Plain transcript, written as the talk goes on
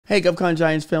Hey, GovCon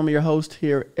Giants family, your host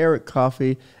here, Eric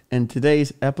Coffey. In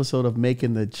today's episode of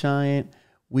Making the Giant,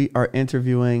 we are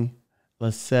interviewing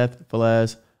Liseth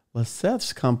Velez.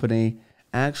 Liseth's company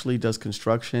actually does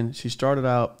construction. She started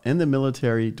out in the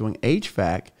military doing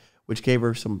HVAC, which gave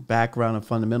her some background and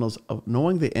fundamentals of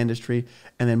knowing the industry,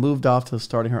 and then moved off to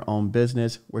starting her own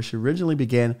business, where she originally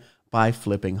began by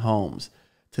flipping homes.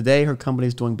 Today, her company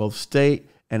is doing both state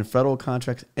and federal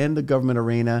contracts in the government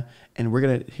arena, and we're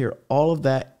going to hear all of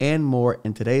that and more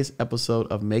in today's episode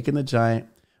of Making the Giant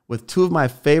with two of my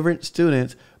favorite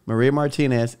students, Maria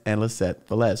Martinez and Liseth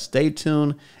Velez. Stay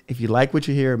tuned. If you like what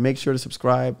you hear, make sure to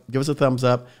subscribe, give us a thumbs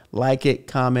up, like it,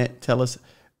 comment, tell us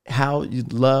how you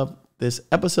love this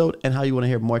episode and how you want to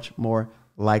hear much more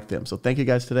like them. So thank you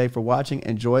guys today for watching.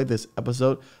 Enjoy this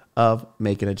episode of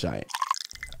Making a Giant.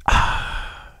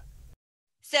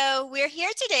 So we're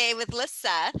here today with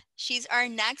Liseth. She's our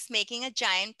next Making a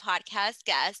Giant podcast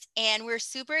guest, and we're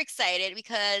super excited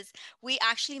because we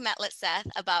actually met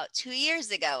Liseth about 2 years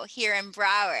ago here in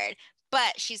Broward,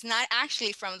 but she's not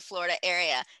actually from the Florida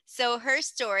area. So her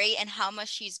story and how much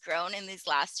she's grown in these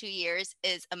last 2 years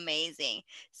is amazing.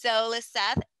 So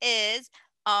Liseth is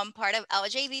part of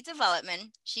L.J.V Development.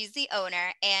 She's the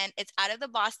owner, and it's out of the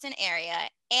Boston area.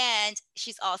 And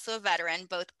she's also a veteran,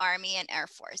 both Army and Air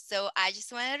Force. So I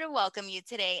just wanted to welcome you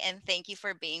today and thank you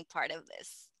for being part of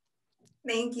this.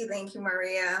 Thank you,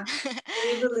 Maria. Can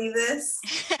you believe this?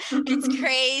 It's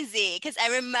crazy because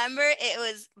I remember it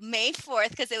was May 4th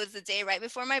because it was the day right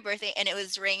before my birthday and it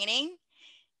was raining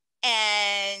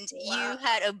and you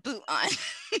had a boot on.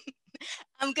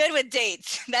 I'm good with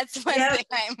dates. That's one thing.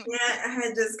 I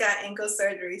had just got ankle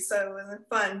surgery, so it wasn't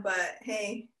fun, but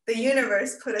hey, the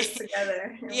universe put us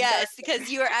together. Yes, because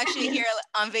you were actually here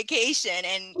on vacation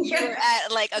and you were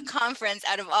at like a conference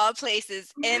out of all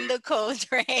places in the cold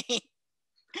rain.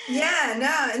 Yeah,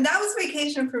 no, and that was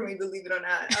vacation for me, believe it or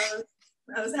not.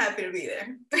 I was happy to be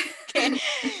there. Okay.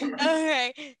 All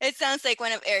right. It sounds like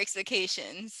one of Eric's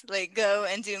vacations. Like go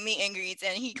and do meet and greets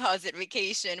and he calls it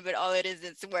vacation, but all it is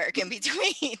work in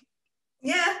between.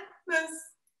 Yeah, that's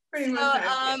pretty much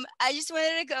it. I just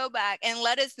wanted to go back and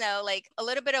let us know like a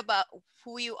little bit about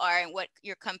who you are and what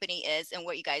your company is and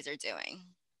what you guys are doing.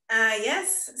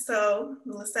 Yes, so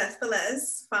Liseth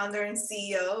Velez, founder and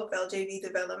CEO of L.J.V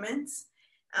Development.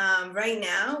 Right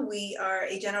now, we are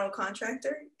a general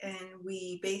contractor and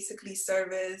we basically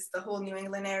service the whole New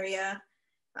England area.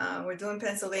 We're doing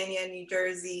Pennsylvania, New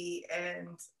Jersey, and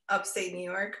upstate New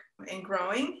York and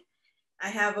growing. I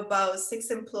have about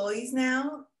 6 employees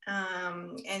now,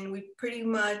 and we pretty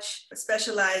much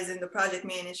specialize in the project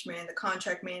management, the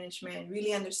contract management,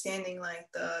 really understanding like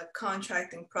the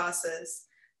contracting process.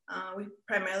 We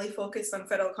primarily focus on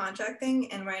federal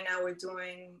contracting, and right now we're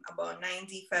doing about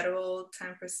 90 federal,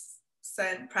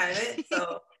 10% private.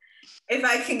 So if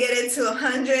I could get it to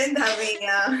 100,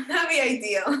 that'd be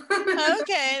ideal.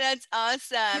 Okay, that's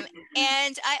awesome.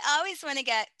 And I always want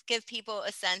to give people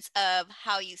a sense of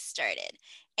how you started.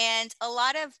 And a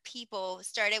lot of people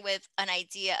started with an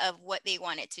idea of what they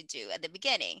wanted to do at the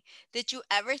beginning. Did you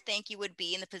ever think you would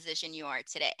be in the position you are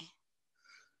today?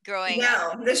 Growing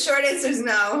up? No, the short answer is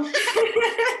no.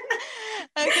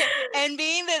 Okay, and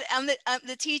being that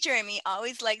the teacher in me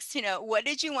always likes to know, what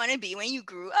did you want to be when you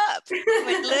grew up?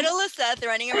 When little Liseth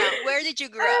running around, where did you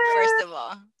grow up, first of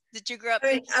all? Did you grow up?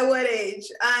 At what age?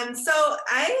 So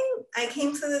I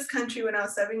came to this country when I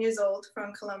was 7 years old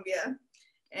from Colombia.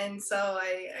 And so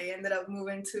I ended up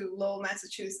moving to Lowell,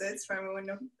 Massachusetts. For everyone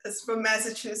that's from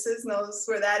Massachusetts knows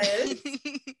where that is.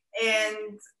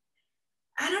 And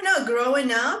I don't know, growing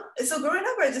up,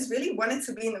 I just really wanted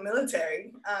to be in the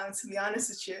military, to be honest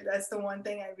with you. That's the one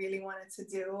thing I really wanted to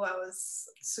do. I was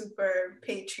super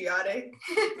patriotic.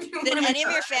 Did any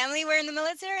of your family were in the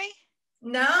military?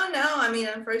 No, I mean,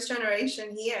 I'm first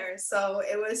generation here. So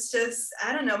it was just,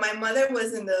 I don't know, my mother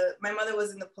was in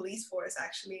the police force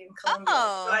actually in Colombia.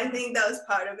 Oh. So I think that was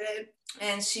part of it.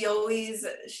 And she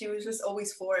was just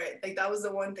always for it. Like that was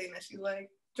the one thing that she like,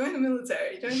 join the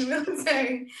military.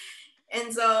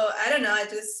 And so, I don't know,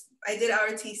 I did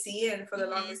ROTC, and for the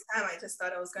longest time, I just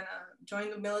thought I was gonna join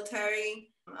the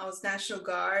military. I was National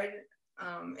Guard,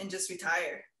 and just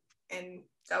retire. And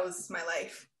that was my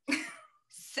life.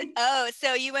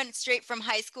 So you went straight from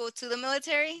high school to the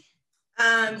military?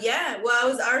 Yeah, well, I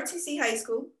was ROTC high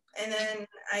school, and then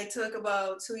I took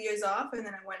about 2 years off, and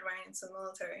then I went right into the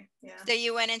military, yeah. So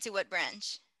you went into what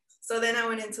branch? So then I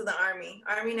went into the Army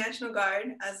National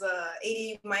Guard as a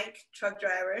 88 mic truck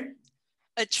driver.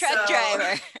 A truck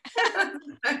driver.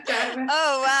 Truck driver.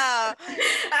 Oh, wow.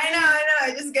 I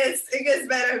know. It gets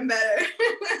better and better.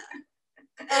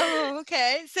 Oh,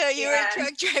 okay. So you were a Yeah,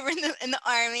 truck driver in the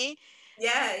Army.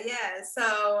 yeah, yeah.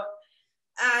 So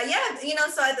yeah,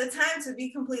 so at the time, to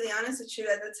be completely honest with you,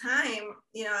 at the time,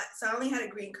 so I only had a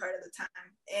green card at the time.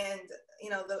 And,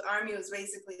 the Army was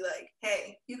basically like,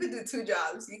 hey, you could do two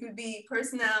jobs. You could be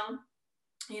personnel,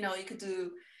 you could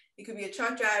be a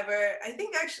truck driver, I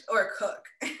think actually, or a cook.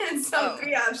 And so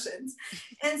three options.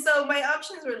 And so my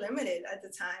options were limited at the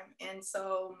time. And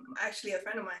so actually a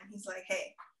friend of mine, he's like,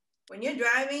 hey, when you're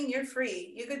driving, you're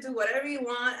free. You could do whatever you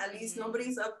want. At least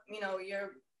nobody's up,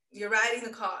 you're riding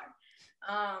the car.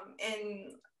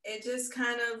 And it just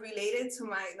kind of related to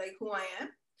my, like, who I am.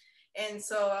 And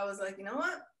so I was like, you know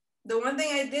what? The one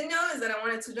thing I did know is that I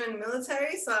wanted to join the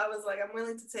military. So I was like, I'm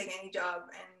willing to take any job.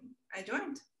 And I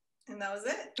joined. And that was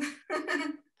it.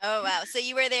 Oh, wow. So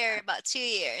you were there about 2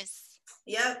 years.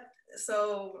 Yep.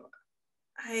 So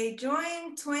I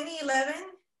joined 2011,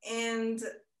 and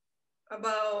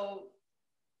about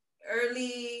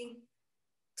early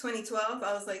 2012,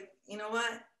 I was like, you know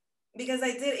what? Because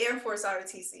I did Air Force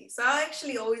ROTC. So I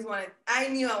actually I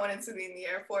knew I wanted to be in the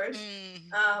Air Force.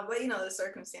 But the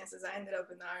circumstances, I ended up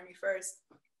in the Army first.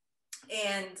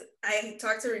 And I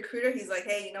talked to a recruiter. He's like,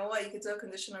 hey, you know what? You could do a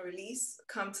conditional release,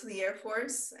 come to the Air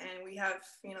Force, and we have,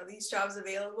 these jobs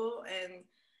available. And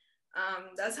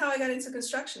that's how I got into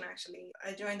construction, actually.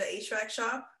 I joined the HVAC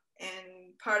shop,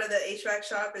 and part of the HVAC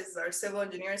shop is our civil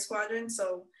engineering squadron.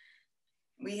 So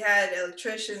we had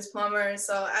electricians, plumbers.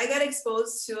 So I got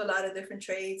exposed to a lot of different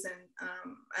trades, and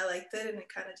I liked it, and it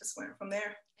kind of just went from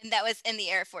there. And that was in the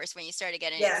Air Force when you started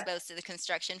getting exposed to the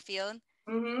construction field?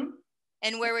 Mm-hmm.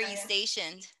 And where were you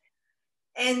stationed?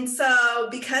 And so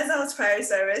because I was prior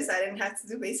service, I didn't have to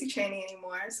do basic training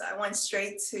anymore. So I went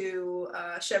straight to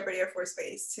Shepherd Air Force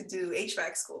Base to do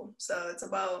HVAC school. So it's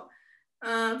about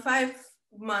 5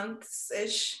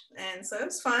 months-ish. And so it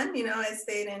was fun. I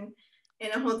stayed in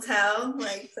a hotel,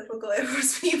 like typical Air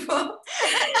Force people.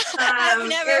 I've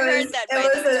never heard that.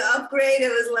 It was an upgrade.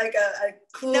 It was like a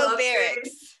cool upgrade.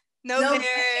 Barracks. No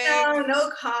barracks.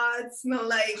 No cots, no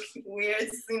like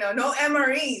weird, no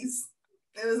MREs.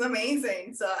 It was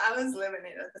amazing. So I was living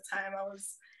it at the time. I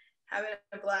was having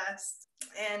a blast,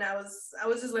 and I was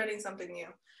just learning something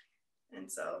new.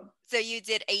 And so you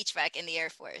did HVAC in the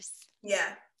Air Force?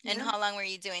 Yeah. And how long were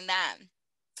you doing that?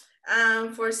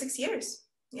 For 6 years.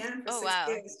 Yeah, for 6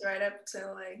 years, right up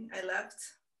till I left.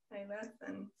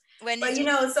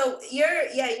 And so you're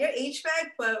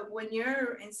HVAC, but when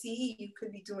you're in CE, you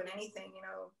could be doing anything,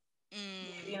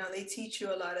 they teach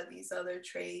you a lot of these other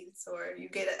trades, or you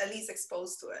get at least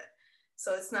exposed to it.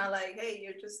 So it's not like, hey,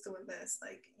 you're just doing this.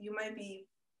 Like, you might be,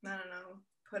 I don't know,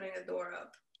 putting a door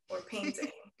up or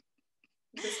painting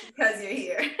just because you're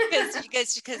here.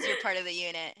 because you're part of the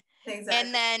unit. Exactly.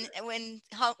 And then when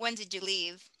did you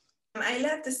leave? I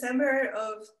left December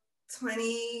of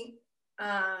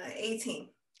 2018.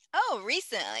 Oh,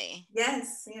 recently.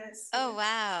 Yes. Oh,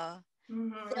 wow.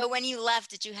 Mm-hmm. So when you left,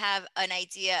 did you have an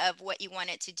idea of what you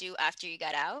wanted to do after you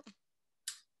got out?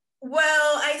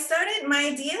 Well, I started my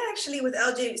idea actually with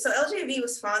L.J.V. So L.J.V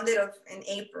was founded in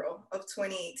April of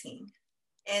 2018.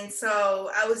 And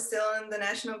so I was still in the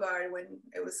National Guard when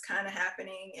it was kind of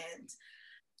happening. And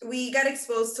we got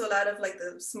exposed to a lot of like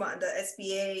the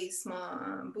SBA,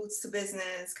 small boots to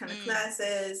business kind of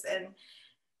classes. And,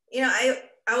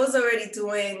 I was already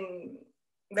doing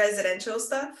residential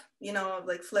stuff,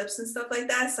 like flips and stuff like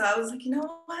that. So I was like, you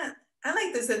know what? I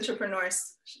like this entrepreneur,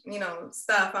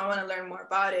 stuff. I want to learn more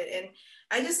about it. And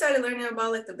I just started learning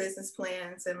about like the business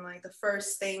plans and like the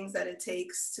first things that it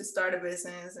takes to start a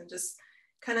business and just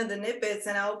kind of the snippets.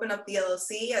 And I opened up the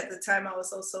LLC. At the time, I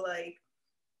was also like,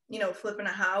 flipping a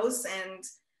house. And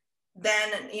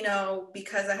then,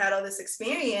 because I had all this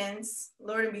experience,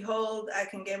 Lord and behold, I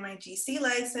can get my GC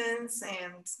license.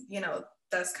 And,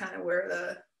 that's kind of where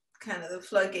the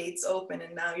floodgates open,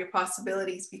 and now your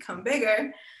possibilities become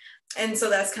bigger. And so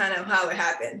that's kind of how it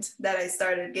happened, that I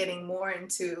started getting more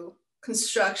into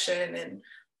construction and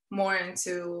more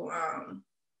into, I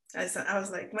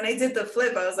was like, when I did the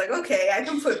flip, I was like, okay, I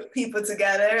can put people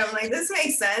together. I'm like, this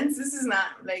makes sense. This is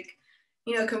not like,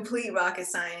 complete rocket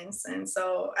science. And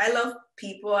so I love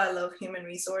people. I love human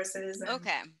resources. And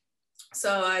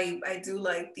so I do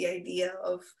like the idea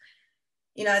of,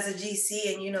 as a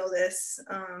GC, and this,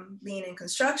 being in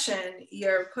construction,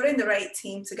 you're putting the right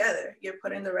team together. You're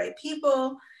putting the right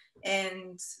people,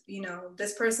 and,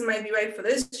 this person might be right for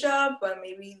this job, but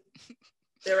maybe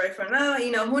they're right for another,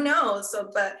 who knows?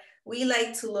 So, but we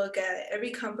like to look at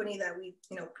every company that we,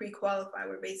 pre-qualify.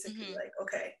 We're basically like,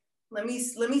 okay, let me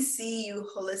see you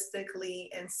holistically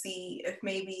and see if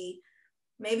maybe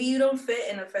maybe you don't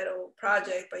fit in a federal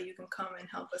project, but you can come and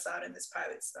help us out in this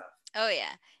private stuff. Oh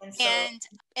yeah. And so,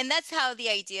 And that's how the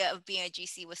idea of being a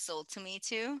GC was sold to me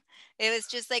too. It was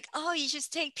just like, oh, you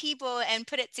just take people and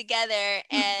put it together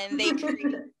and they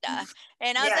create stuff.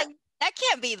 And I was yeah. like, that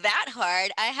can't be that hard.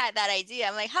 I had that idea.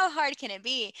 I'm like, how hard can it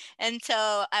be?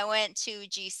 Until I went to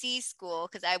GC school,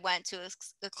 because I went to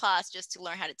a class just to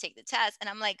learn how to take the test. And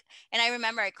I'm like, and I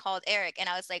remember I called Eric and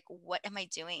I was like, what am I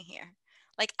doing here?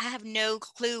 Like, I have no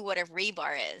clue what a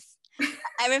rebar is.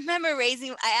 I remember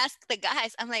I asked the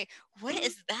guys, I'm like, what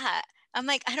is that? I'm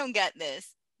like, I don't get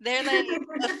this. They're like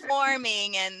the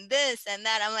forming and this and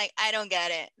that. I'm like, I don't get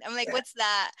it. I'm like, Yeah. what's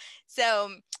that? So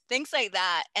things like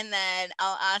that. And then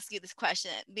I'll ask you this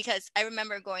question because I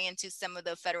remember going into some of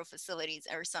the federal facilities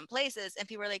or some places and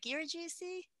people were like, you're a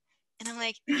GC? And I'm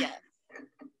like, yes.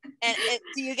 And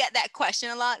do you get that question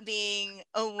a lot being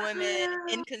a woman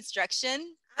in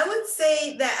construction? I would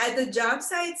say that at the job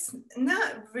sites,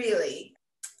 not really.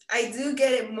 I do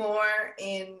get it more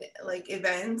in like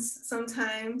events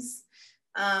sometimes.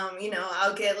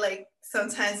 I'll get like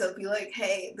sometimes they'll be like,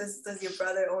 "Hey, does your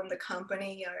brother own the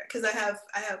company?" Or because I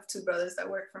have two brothers that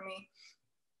work for me,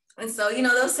 and so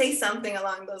they'll say something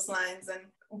along those lines.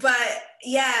 But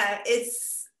yeah,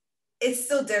 it's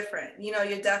still different.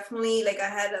 You're definitely like I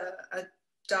had a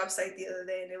job site the other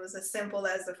day, and it was as simple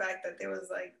as the fact that there was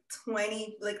like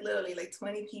 20, like literally like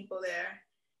 20 people there,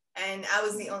 and I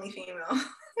was the only female.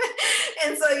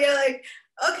 And so you're like,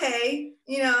 okay,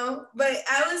 but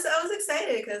I was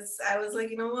excited because I was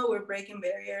like, you know what, we're breaking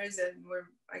barriers and we're,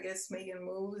 I guess, making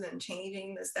moves and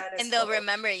changing the status And they'll quo.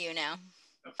 remember you now.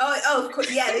 Oh, of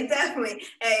course. Yeah, they definitely.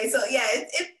 Hey, so yeah,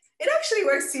 it actually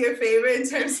works to your favor in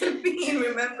terms of being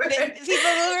remembered. People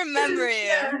will remember you.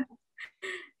 Yeah.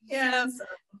 Yeah.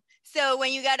 So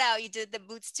when you got out, you did the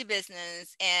boots to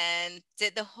business and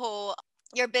did the whole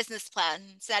your business plan,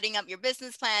 setting up your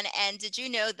business plan. And did you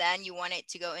know then you wanted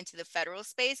to go into the federal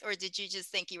space, or did you just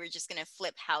think you were just going to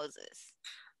flip houses?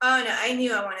 Oh no, I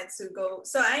knew I wanted to go.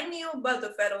 So I knew about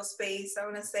the federal space. I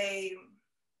want to say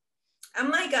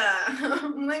I'm like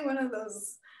I'm like one of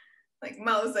those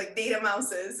like data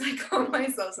mouses. I call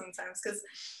myself sometimes because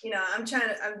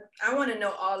I want to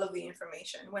know all of the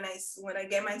information when I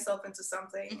get myself into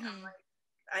something. Mm-hmm. I'm like,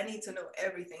 I need to know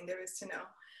everything there is to know.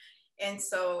 And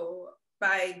so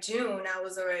by June, I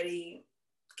was already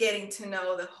getting to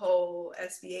know the whole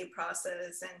SBA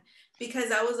process, and because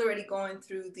I was already going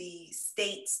through the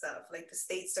state stuff, like the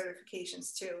state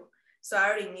certifications too. So I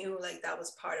already knew like that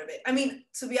was part of it. I mean,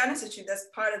 to be honest with you, that's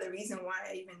part of the reason why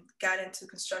I even got into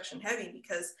construction heavy,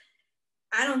 because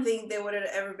I don't think there would have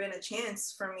ever been a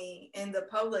chance for me in the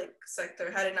public sector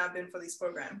had it not been for these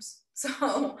programs.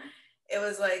 So it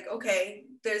was like, okay,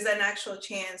 there's an actual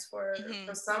chance for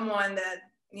someone that,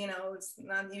 it's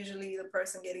not usually the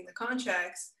person getting the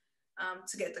contracts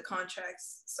to get the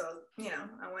contracts. So,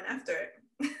 I went after it.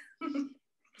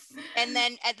 And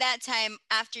then at that time,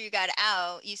 after you got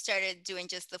out, you started doing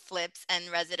just the flips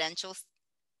and residential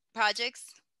projects?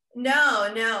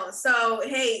 No. So,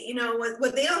 hey,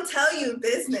 what they don't tell you in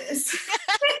business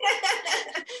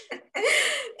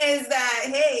is that,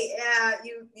 hey,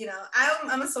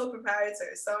 I'm a sole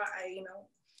proprietor. So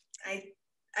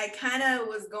I kind of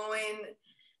was going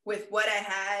with what I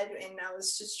had, and I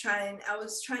was trying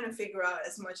to figure out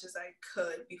as much as I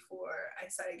could before I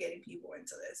started getting people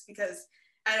into this, because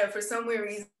I don't know, for some weird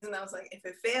reason, I was like, if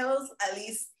it fails, at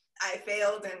least I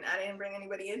failed and I didn't bring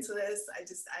anybody into this.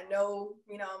 I know,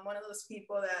 I'm one of those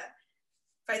people that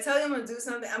if I tell you I'm going to do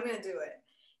something, I'm going to do it.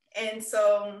 And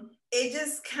so it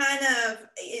just kind of,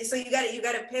 so you got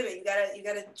to pivot. You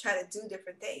got to try to do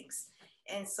different things.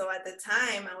 And so at the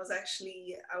time I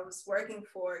was working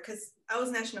because I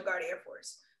was National Guard Air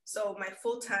Force. So my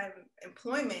full-time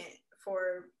employment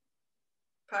for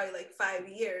probably like 5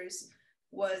 years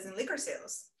was in liquor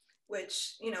sales,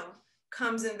 which,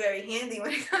 comes in very handy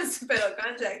when it comes to federal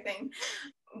contracting.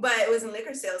 But it was in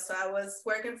liquor sales. So I was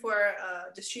working for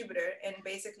a distributor, and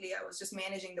basically I was just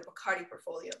managing the Bacardi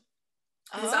portfolio.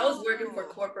 Because I was working for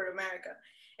corporate America.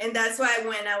 And that's why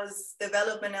when I was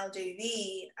developing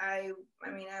L.J.V, I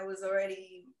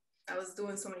was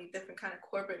doing so many different kind of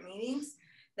corporate meetings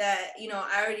that,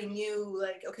 I already knew,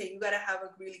 like, okay, you got to have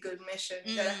a really good mission.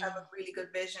 You got to have a really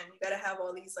good vision. You got to have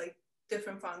all these like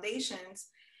different foundations.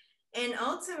 And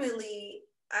ultimately,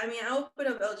 I opened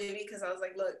up L.J.V because I was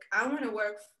like, look, I want to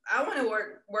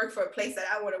work for a place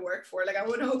that I want to work for. Like, I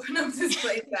want to open up this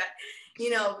place that,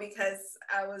 because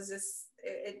I was just,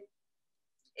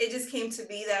 it just came to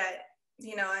be that,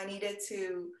 I needed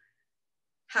to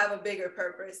have a bigger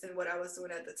purpose than what I was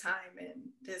doing at the time, and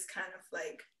just kind of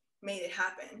like made it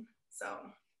happen. So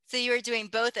So you were doing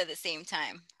both at the same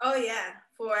time. Oh yeah,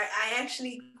 I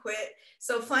actually quit.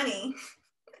 So funny.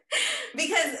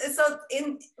 Because so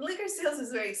in liquor sales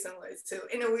is very similar too,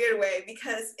 in a weird way,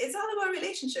 because it's all about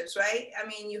relationships, right? I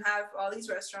mean, you have all these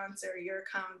restaurants or your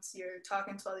accounts, you're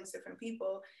talking to all these different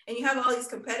people, and you have all these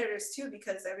competitors too,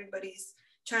 because everybody's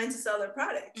trying to sell their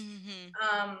product.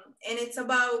 And it's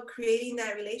about creating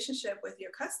that relationship with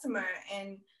your customer,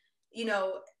 and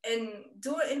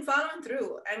and following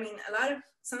through. I mean,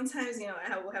 sometimes,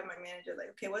 I will have my manager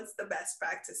like, okay, what's the best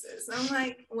practices? And I'm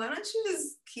like, why don't you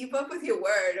just keep up with your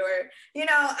word? Or,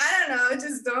 I don't know,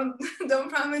 just don't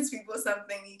promise people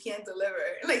something you can't deliver.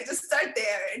 Like, just start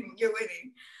there and you're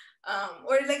winning.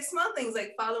 Or like small things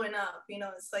like following up,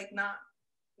 it's like not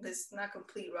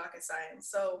complete rocket science.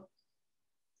 So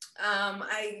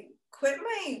I quit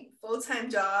my full-time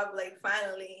job, like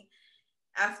finally,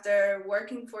 after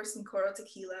working for Sincoro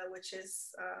Tequila, which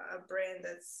is a brand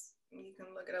that's, you can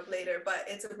look it up later, but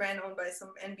it's a brand owned by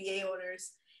some NBA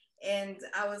owners. And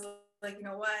I was like, you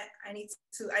know what? I need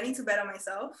to bet on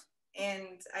myself.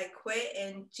 And I quit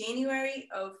in January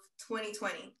of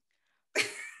 2020.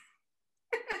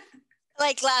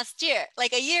 Like last year,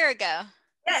 like a year ago.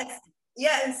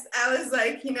 Yes. I was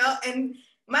like, and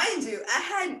mind you, I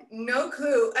had no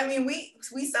clue. I mean, we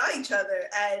saw each other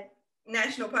at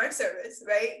National Park Service,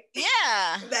 right?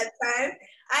 Yeah. That time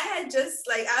I had just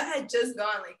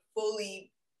gone like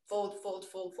fully full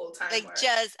time. Like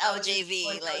just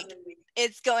L.J.V. Like LJV.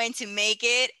 It's going to make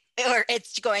it, or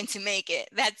it's going to make it.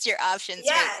 That's your options.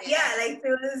 Yeah, right there. yeah. Like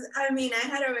there was. I mean, I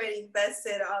had already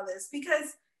invested all this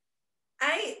because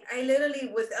I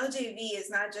literally, with L.J.V, it's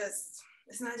not just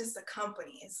a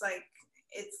company. It's like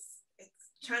it's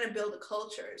trying to build a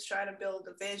culture. It's trying to build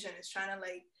a vision. It's trying to,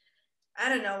 like, I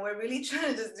don't know, we're really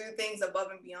trying to just do things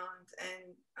above and beyond.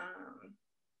 And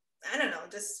I don't know,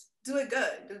 just do it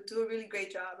good. Do a really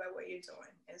great job at what you're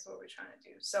doing is what we're trying to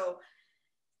do. So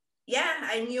yeah,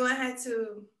 I knew I had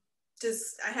to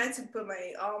put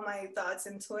all my thoughts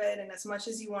into it. And as much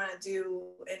as you want to do,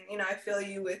 and I feel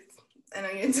you with, I know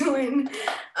you're doing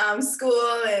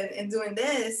school and doing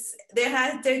this,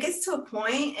 there gets to a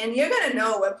point, and you're gonna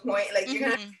know what point, like you're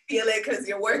gonna feel it because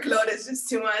your workload is just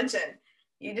too much and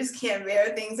you just can't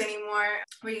bear things anymore,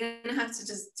 where you're gonna have to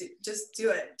just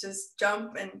do it, just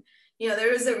jump. And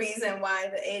there is a reason why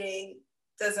the 8A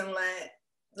doesn't let,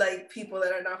 like, people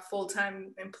that are not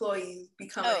full-time employees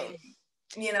become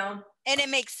and it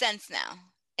makes sense now.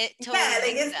 It totally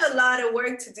it's sense. A lot of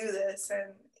work to do this.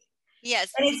 And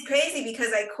yes, and it's crazy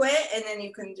because I quit, and then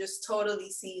you can just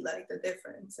totally see, like, the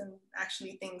difference and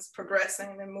actually things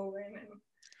progressing and moving.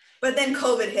 But then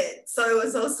COVID hit, so it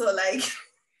was also like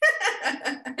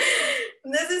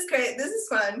this is great, this is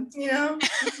fun,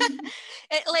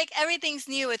 like everything's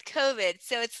new with COVID,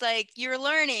 so it's like you're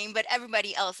learning, but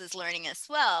everybody else is learning as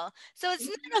well, so it's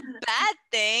not a bad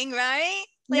thing, right?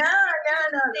 Like, no,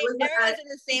 everyone's in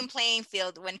the same playing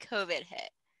field when COVID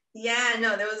hit. Yeah,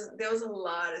 no, there was a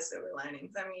lot of silver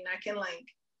linings. I mean, I can, like,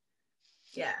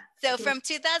 yeah. So from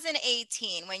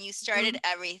 2018, when you started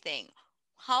everything,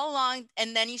 how long,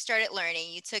 and then you started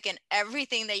learning, you took in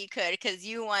everything that you could because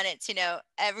you wanted to know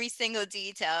every single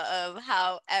detail of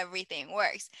how everything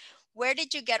works. Where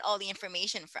did you get all the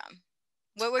information from?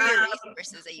 What were your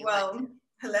resources that you went to?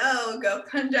 Hello, go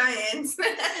Con Giants.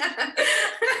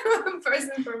 First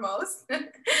and foremost.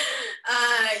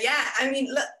 Yeah, I mean,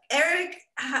 look, Eric,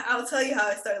 I'll tell you how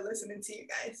I started listening to you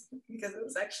guys, because it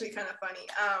was actually kind of funny.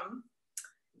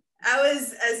 I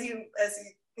was, as you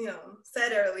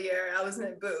said earlier, I was in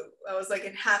a boot. I was like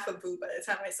in half a boot by the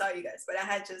time I saw you guys, but I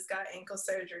had just got ankle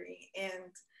surgery,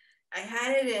 and I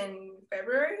had it in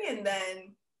February, and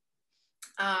then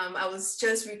I was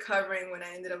just recovering when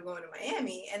I ended up going to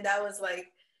Miami. And that was like,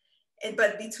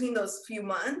 but between those few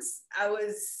months, I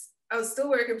was still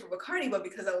working for Bacardi, but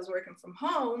because I was working from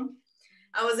home,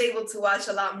 I was able to watch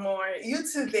a lot more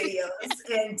YouTube videos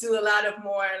and do a lot of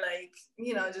more, like,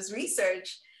 just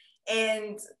research.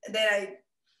 And then I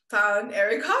found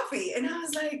Eric Coffee, and I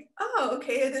was like, oh,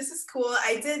 okay, this is cool.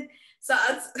 I did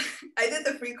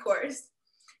the free course.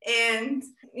 And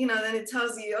then it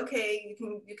tells you, okay,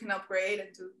 you can upgrade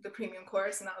and do the premium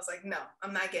course. And I was like, no,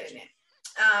 I'm not getting it,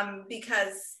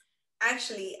 because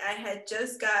actually I had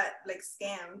just got, like,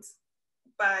 scammed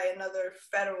by another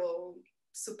federal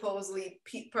supposedly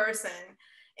person,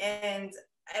 and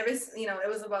it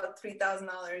was about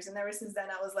 $3,000. And ever since then,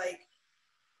 I was like,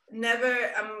 I'm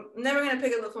never gonna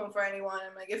pick up the phone for anyone.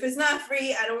 I'm like, if it's not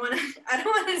free, I don't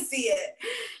want to see it.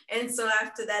 And so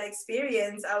after that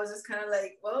experience, I was just kind of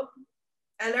like, well,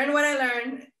 I learned what I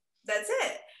learned. That's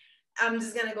it. I'm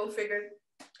just gonna go figure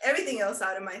everything else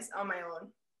out on my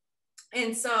own.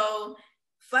 And so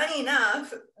funny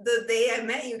enough, the day I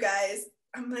met you guys,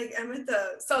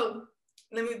 so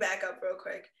let me back up real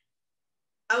quick.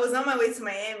 I was on my way to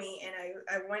Miami and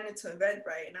I went into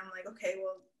Eventbrite and I'm like, okay,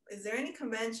 well, is there any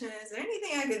convention? Is there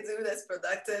anything I could do that's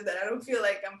productive that I don't feel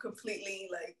like I'm completely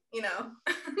like,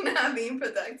 not being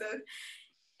productive?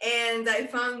 And I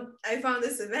found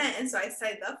this event, and so I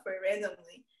signed up for it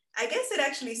randomly. I guess it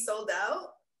actually sold out,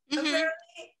 apparently,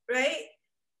 right?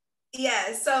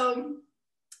 Yeah. So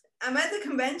I'm at the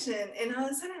convention, and all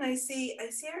of a sudden I see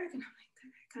Eric, and I'm like,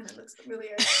 that kind of looks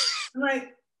familiar. I'm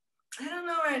like, I don't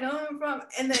know where I know him from.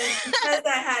 And then because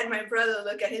I had my brother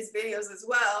look at his videos as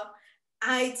well,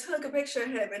 I took a picture of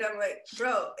him, and I'm like,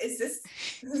 bro, is this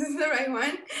the right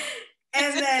one?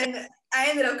 And then I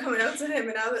ended up coming up to him,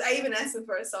 and I even asked him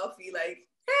for a selfie, like,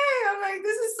 hey, I'm like,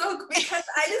 this is so cool. Because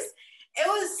it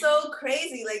was so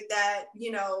crazy like that,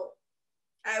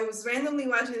 I was randomly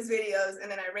watching his videos,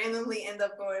 and then I randomly end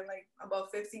up going like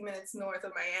about 50 minutes north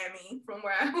of Miami from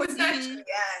where I was actually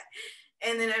at.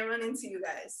 And then I run into you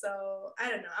guys. So I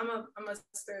don't know. I'm a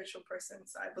spiritual person,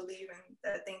 so I believe in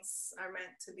that things are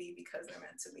meant to be because they're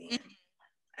meant to be. And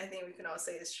I think we can all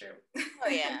say it's true. Oh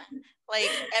yeah. Like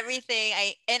everything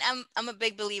I'm a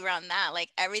big believer on that. Like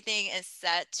everything is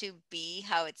set to be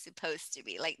how it's supposed to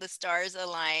be. Like the stars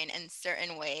align in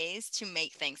certain ways to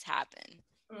make things happen.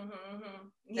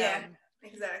 Yeah,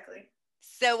 exactly.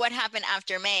 So what happened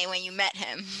after May when you met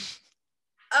him?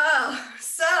 Oh,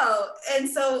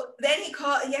 so then he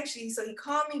called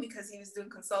me because he was doing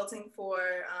consulting for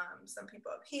some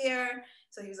people up here.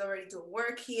 So he was already doing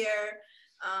work here.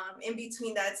 In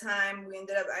between that time, we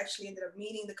ended up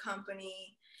meeting the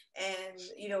company, and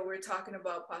we're talking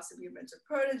about possibly a mentor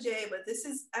protege. But this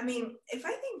is, if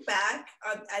I think back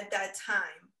at that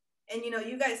time, and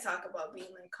you guys talk about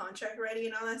being like contract ready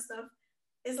and all that stuff.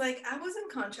 It's like I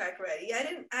wasn't contract ready.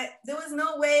 There was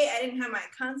no way. I didn't have my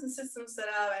accounting system set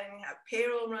up. I didn't have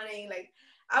payroll running. Like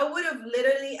I would have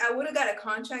got a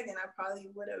contract, and I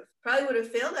probably would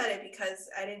have failed at it because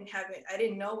I didn't have it. I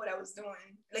didn't know what I was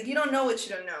doing. Like you don't know what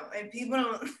you don't know, and people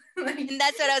don't. And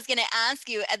that's what I was gonna ask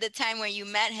you at the time where you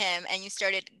met him and you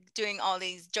started doing all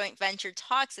these joint venture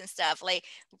talks and stuff. Like,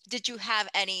 did you have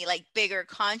any like bigger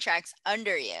contracts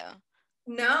under you?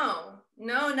 No,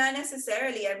 not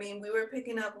necessarily. I mean, we were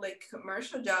picking up like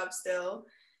commercial jobs still,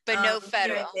 but no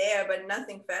federal here and there, but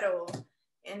nothing federal.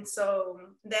 And so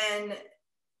then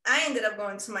I ended up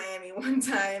going to Miami one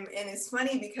time, and it's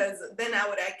funny because then I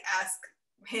would ask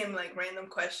him like random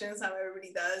questions, how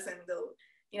everybody does, and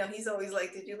he's always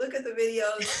like, "Did you look at the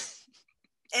videos?"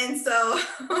 And so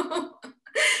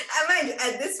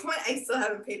at this point, I still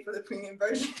haven't paid for the premium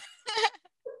version.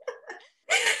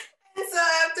 So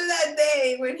after that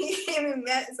day, when he came and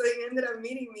so he ended up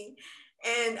meeting me.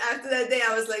 And after that day,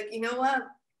 I was like, you know what?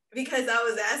 Because I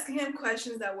was asking him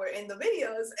questions that were in the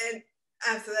videos. And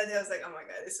after that day, I was like, oh my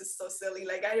God, this is so silly.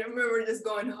 Like, I remember just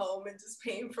going home and just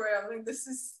paying for it. I'm like, this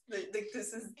is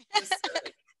just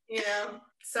silly,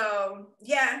 So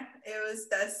yeah,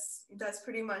 that's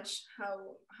pretty much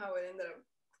how it ended up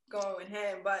going with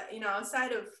him. But,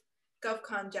 outside of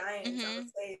GovCon Giants, I would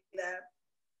say that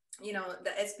the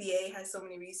SBA has so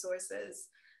many resources.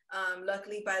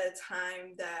 Luckily, by the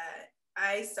time that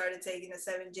I started taking the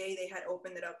 7J, they had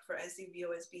opened it up for SUV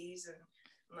OSBs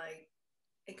and like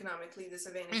economically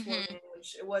disadvantaged women,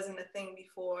 which it wasn't a thing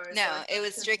before. No, so it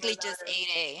was strictly just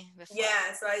 8A before.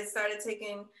 Yeah, so I started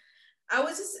taking. I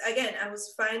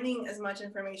was finding as much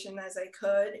information as I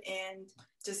could, and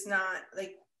just not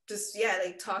like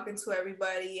talking to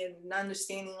everybody and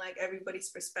understanding like everybody's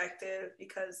perspective,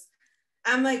 because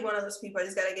I'm like one of those people. I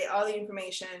just gotta get all the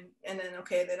information, and then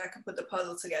I can put the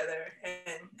puzzle together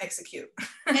and execute.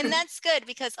 And that's good,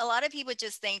 because a lot of people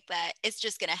just think that it's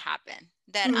just gonna happen.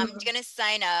 That I'm gonna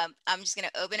sign up, I'm just gonna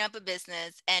open up a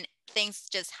business, and things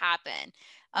just happen.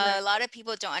 Right. A lot of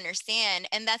people don't understand,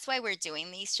 and that's why we're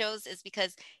doing these shows, is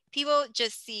because people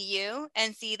just see you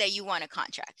and see that you want a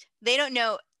contract. They don't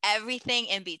know everything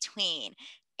in between.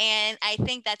 And I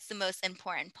think that's the most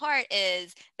important part,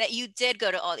 is that you did go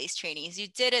to all these trainings, you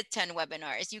did attend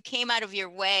webinars, you came out of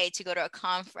your way to go to a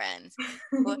conference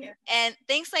and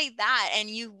things like that.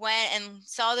 And you went and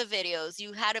saw the videos,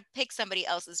 you had to pick somebody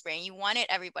else's brain, you wanted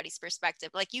everybody's perspective.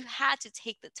 Like you had to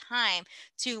take the time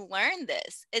to learn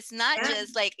this. It's not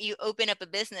just like you open up a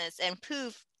business and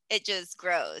poof, it just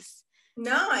grows.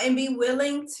 No, and be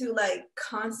willing to like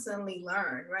constantly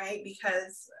learn, right?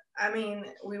 Because I mean,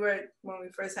 when we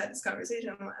first had this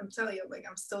conversation, I'm telling you, like,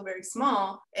 I'm still very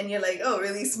small. And you're like, oh,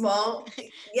 really small?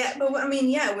 Yeah. But I mean,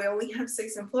 yeah, we only have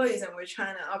 6 employees and we're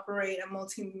trying to operate a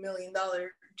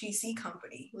multi-million-dollar GC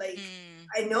company. Like,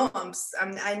 I know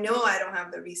I know I don't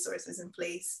have the resources in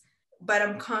place, but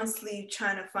I'm constantly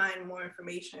trying to find more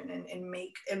information and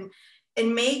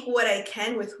make what I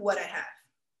can with what I have.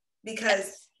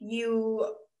 Because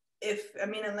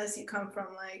unless you come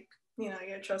from like,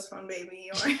 your trust fund baby,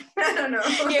 or I don't know.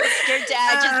 Your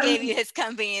dad just gave you his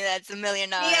company that's $1 million.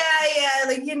 Yeah,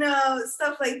 like,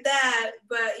 stuff like that.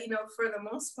 But, for the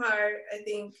most part, I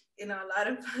think, a lot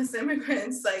of us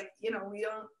immigrants, like, we don't,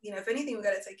 if anything, we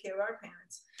got to take care of our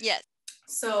parents. Yes.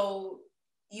 So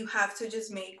you have to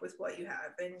just make with what you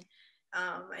have. And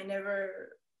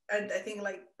I think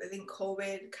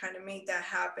COVID kind of made that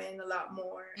happen a lot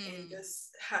more. And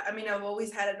just, I've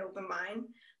always had an open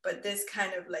mind, but this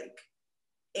kind of like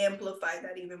amplified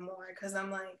that even more, because I'm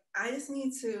like, I just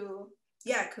need to,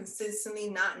 consistently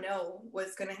not know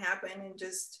what's going to happen and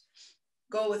just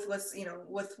go with what's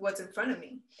in front of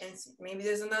me. And maybe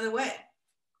there's another way.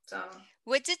 So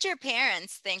what did your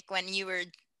parents think when you were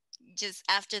just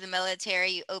after the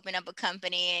military, you open up a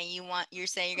company and you're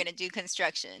saying you're going to do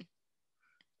construction?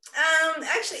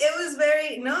 Actually, it was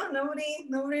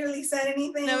nobody really said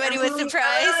anything. Nobody was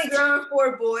surprised. I'm only growing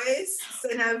 4 boys,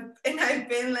 and I've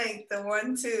been like the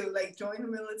one to like join the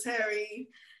military,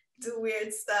 do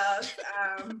weird stuff.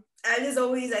 I just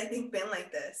always, I think, been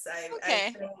like this. I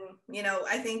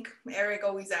think Eric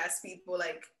always asks people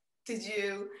like, did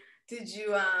you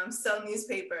sell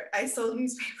newspaper? I sold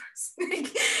newspapers. I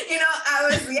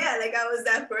was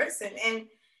that person. And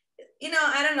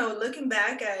I don't know, looking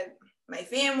back at my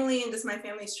family and just my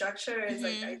family structure is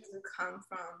like, I do come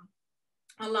from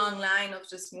a long line of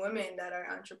just women that are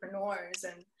entrepreneurs,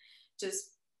 and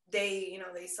just they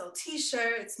sell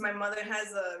t-shirts. My mother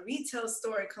has a retail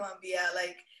store in Colombia.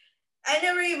 Like, I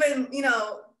never even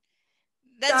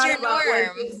that's your about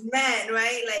norm. what this meant,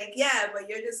 right? Like, yeah, but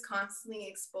you're just constantly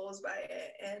exposed by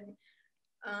it. And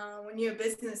when you're a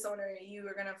business owner, you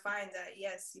are gonna find that,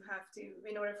 yes, you have to,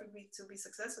 in order for you to be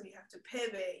successful, you have to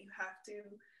pivot. You have to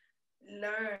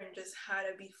learn just how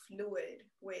to be fluid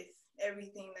with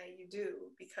everything that you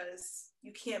do, because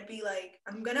you can't be like,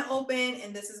 I'm gonna open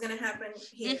and this is gonna happen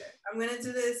here. I'm gonna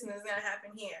do this and this is gonna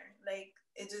happen here. Like,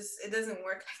 it doesn't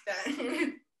work like that.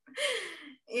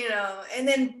 And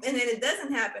then it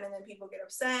doesn't happen, and then people get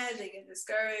upset, they get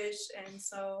discouraged. And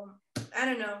so I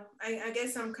don't know, I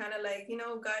guess I'm kind of like,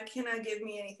 God cannot give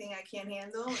me anything I can't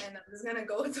handle, and I'm just gonna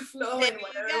go with the flow, and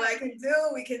whatever I can do,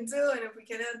 we can do. And if we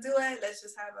cannot do it, let's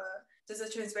just have a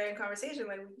transparent conversation,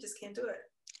 like, we just can't do it.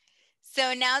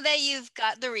 So now that you've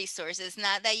got the resources,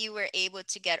 now that you were able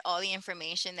to get all the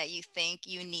information that you think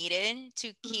you needed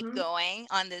to keep going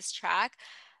on this track,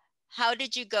 how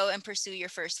did you go and pursue your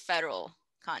first federal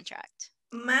contract?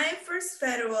 My first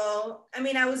federal,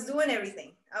 I was doing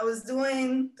everything. I was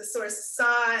doing the source of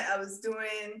SOT. I was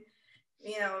doing,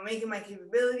 making my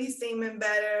capability statement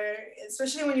better.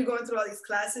 Especially when you're going through all these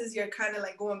classes, you're kind of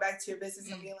like going back to your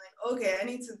business and being like, okay, I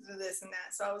need to do this and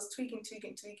that. So I was tweaking.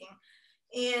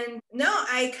 And no,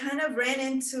 I kind of ran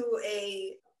into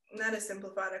not a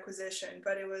simplified acquisition,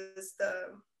 but it was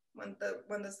when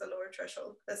does the lower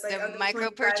threshold? That's like the micro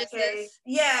purchases.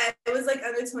 Yeah, it was like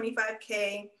under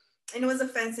 25K, and it was a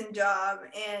fencing job.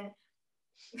 And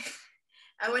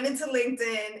I went into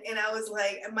LinkedIn and I was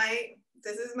like,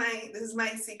 this is my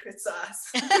secret sauce.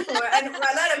 A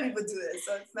lot of people do this,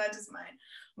 so it's not just mine.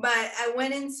 But I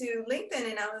went into LinkedIn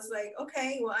and I was like,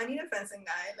 okay, well, I need a fencing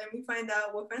guy. Let me find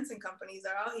out what fencing companies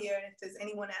are out here and if there's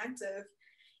anyone active.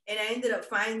 And I ended up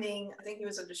finding, I think he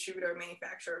was a distributor or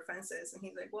manufacturer of fences. And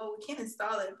he's like, well, we can't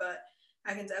install it, but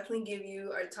I can definitely give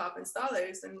you our top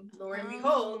installers. And lo and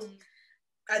behold,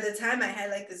 at the time I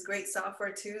had like this great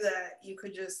software too, that you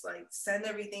could just like send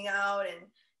everything out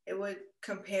and it would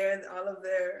compare all of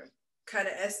their kind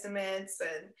of estimates.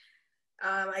 And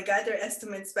I got their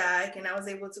estimates back and I was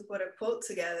able to put a quote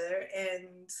together,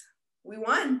 and we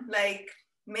won like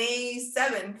May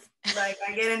 7th. Like,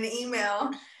 I get an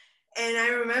email. And I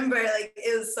remember, like,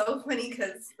 it was so funny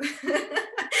because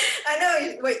I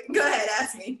know, wait, go ahead,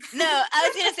 ask me. No, I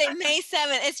was going to say May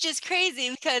 7th. It's just crazy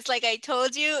because, like I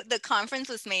told you, the conference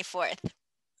was May 4th.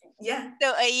 Yeah.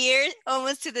 So a year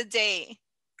almost to the day.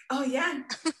 Oh, yeah.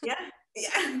 Yeah.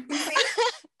 Yeah.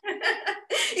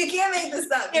 You can't make this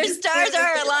up. Your stars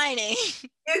are aligning. You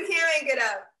can't make it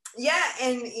up. Yeah.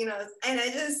 And, and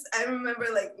I remember,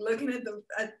 like, looking at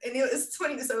and it was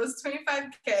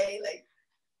 25K, like,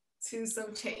 to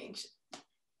some change.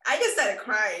 I just started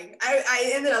crying.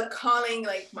 I ended up calling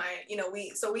like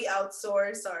we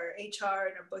outsource our HR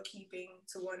and our bookkeeping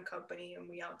to one company, and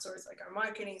we outsource like our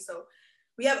marketing. So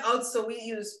we have we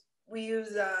use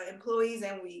employees,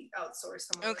 and we outsource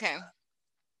some of Okay.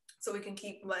 so we can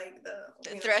keep like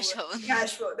the threshold.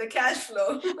 The cash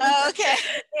flow. Oh, okay.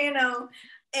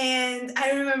 And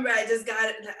I remember I just got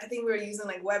it. I think we were using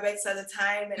like WebEx at the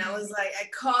time, and I was like, I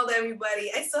called everybody.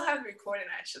 I still have it recorded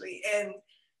actually, and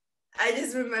I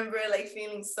just remember like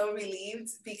feeling so relieved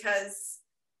because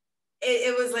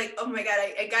it was like, oh my God,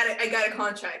 I got a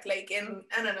contract. Like, and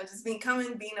I don't know, just being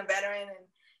a veteran,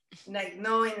 and like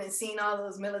knowing and seeing all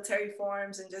those military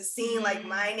forms, and just seeing like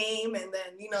my name, and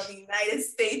then, the United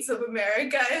States of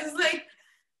America is like,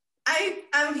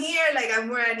 I'm here, like I'm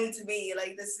where I need to be.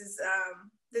 Like, this is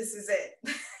it.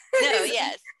 No,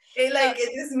 yes.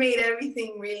 It just made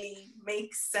everything really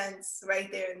make sense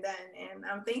right there and then. And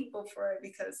I'm thankful for it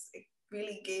because it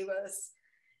really gave us,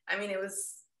 it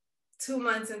was 2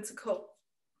 months into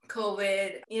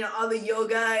COVID, all the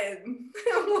yoga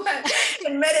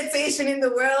and meditation in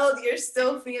the world, you're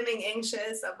still feeling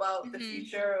anxious about the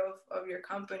future of your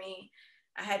company.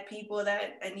 I had people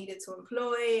that I needed to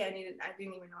employ. I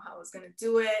didn't even know how I was going to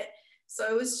do it.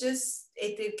 So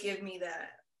it did give me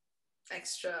that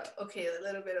extra, a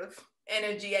little bit of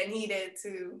energy I needed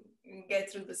to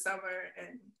get through the summer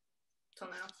and till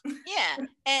now. Yeah.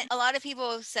 And a lot of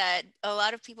people said a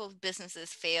lot of people's businesses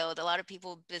failed. A lot of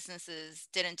people's businesses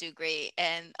didn't do great.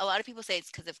 And a lot of people say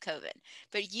it's because of COVID.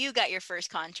 But you got your first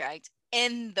contract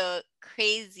in the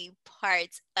crazy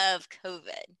parts of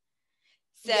COVID.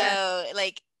 So,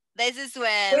 like, this is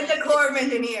when... With the Corps of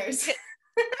Engineers.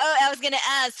 Oh, I was going to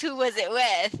ask, who was it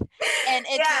with? And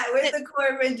with the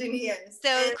Corps of Engineers.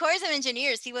 So the Corps of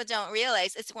Engineers, people don't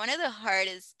realize it's one of the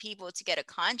hardest people to get a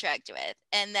contract with.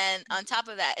 And then on top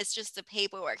of that, it's just the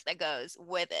paperwork that goes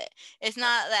with it. It's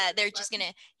not that they're just going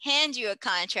to hand you a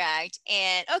contract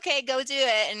and, okay, go do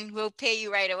it and we'll pay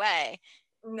you right away.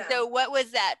 No. So what was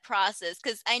that process?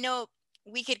 Because I know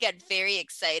we could get very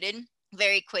excited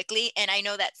very quickly. And I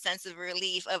know that sense of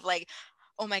relief of like,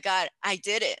 oh my God, I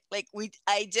did it. Like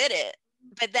I did it.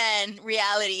 But then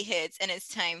reality hits and it's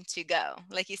time to go.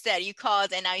 Like you said, you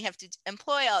called and now you have to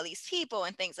employ all these people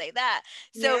and things like that.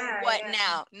 So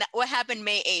now? What happened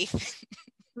May 8th?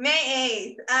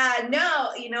 May 8th.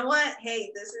 No, you know what?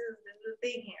 Hey, this is the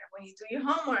thing here. When you do your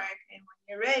homework and when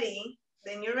you're ready,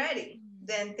 then you're ready.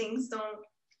 Then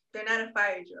they're not a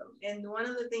fire drill. And one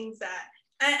of the things that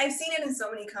I've seen it in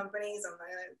so many companies, I'm not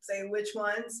going to say which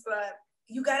ones, but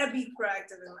you got to be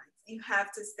proactive in life. You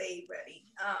have to stay ready.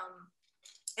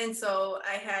 And so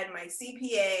I had my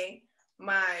CPA,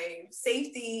 my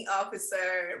safety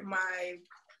officer, my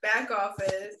back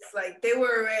office, like they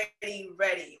were already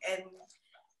ready. And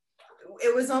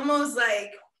it was almost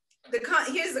like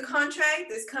here's the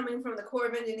contract is coming from the Corps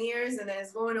of Engineers, and then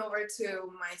it's going over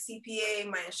to my CPA,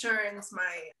 my insurance,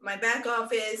 my back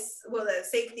office, the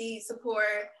safety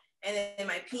support. And then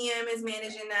my PM is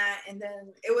managing that. And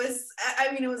then it was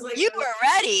like... You were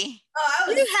ready.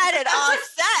 Oh, you had it all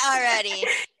set already.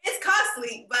 It's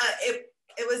costly, but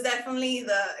it was definitely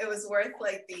it was worth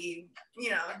like the,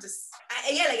 I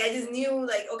just knew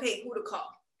like, okay, who to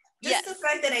call. Just the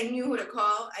fact that I knew who to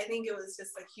call, I think it was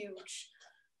just a huge...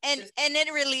 And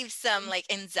it relieved some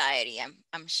like anxiety,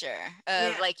 I'm sure,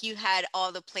 of like you had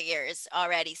all the players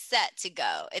already set to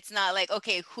go. It's not like,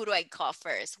 okay, who do I call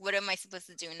first? What am I supposed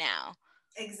to do now?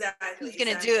 Exactly. Who's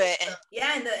gonna do it? So,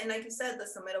 and like you said, the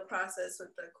submittal process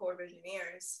with the Corps of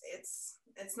Engineers,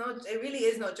 it really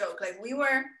is no joke. Like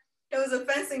it was a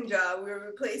fencing job. We were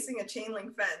replacing a chain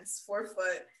link fence, 4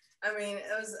 foot. I mean,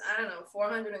 it was, I don't know,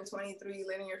 423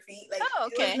 linear feet. Like,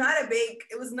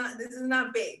 It was not, this is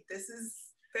not big. This is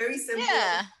very simple.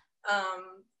 Yeah.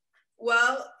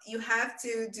 You have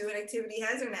to do an activity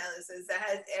hazard analysis that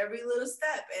has every little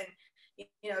step. And,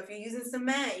 if you're using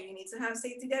cement, you need to have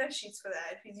safety data sheets for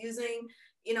that. If you're using,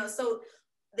 so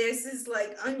there's this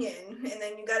like onion, and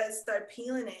then you got to start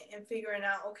peeling it and figuring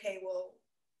out, okay, well,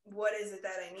 what is it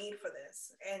that I need for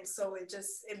this? And so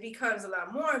it becomes a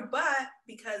lot more, but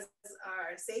because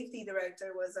our safety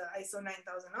director was an ISO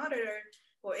 9000 auditor,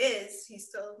 he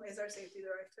still is our safety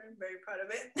director. I'm very proud of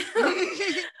it.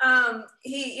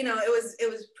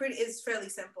 It's fairly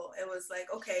simple. It was like,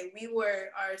 okay,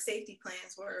 our safety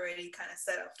plans were already kind of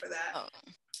set up for that. Oh.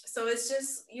 So it's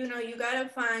just, you got to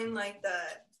find like the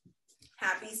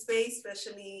happy space,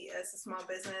 especially as a small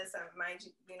business. You might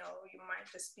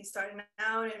just be starting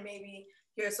out and maybe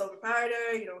you're a sole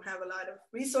proprietor, you don't have a lot of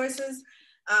resources.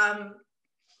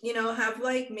 have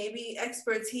like maybe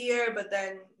experts here, but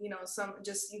then, some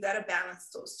just, you got to balance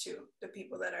those two, the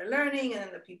people that are learning and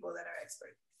then the people that are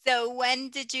experts. So when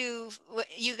did you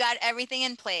got everything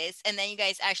in place and then you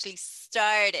guys actually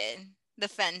started the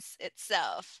fence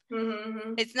itself?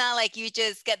 Mm-hmm. It's not like you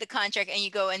just get the contract and you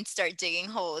go and start digging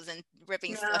holes and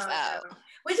ripping stuff out. No.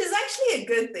 Which is actually a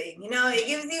good thing.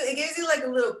 It gives you like a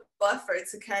little buffer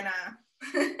to kind of,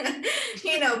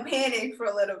 panic for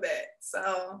a little bit.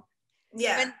 So,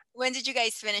 yeah. When did you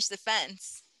guys finish the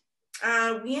fence?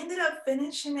 We ended up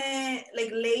finishing it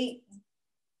like late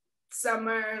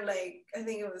summer, like I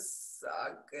think it was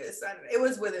August. I don't know. It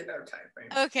was within our time frame.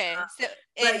 Okay. So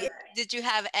but yeah. Did you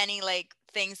have any like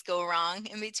things go wrong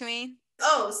in between?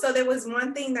 Oh, so there was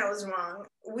one thing that was wrong.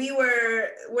 We were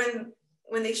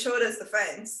when they showed us the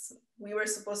fence, we were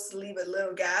supposed to leave a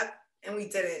little gap and we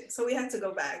didn't. So we had to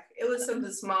go back. It was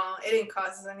something small. It didn't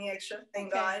cost us any extra,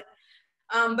 thank God.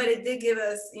 But it did give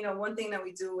us, one thing that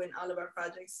we do in all of our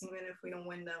projects, even if we don't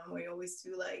win them, we always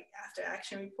do like after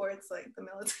action reports, like the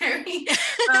military.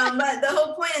 But the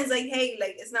whole point is like, hey,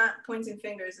 like it's not pointing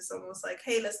fingers. It's almost like,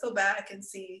 hey, let's go back and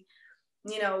see,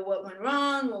 what went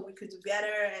wrong, what we could do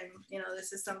better. And,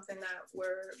 this is something that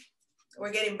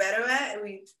we're getting better at.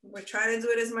 We're trying to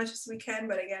do it as much as we can.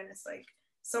 But again, it's like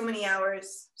so many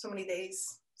hours, so many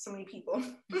days, so many people.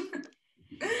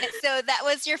 So that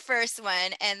was your first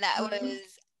one, and that was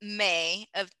May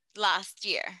of last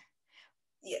year.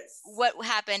 Yes. What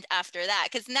happened after that?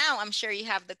 Because now I'm sure you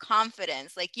have the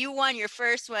confidence. Like you won your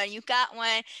first one, you got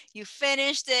one, you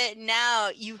finished it. Now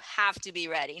you have to be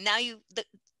ready. Now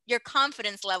your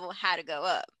confidence level had to go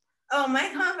up. Oh, my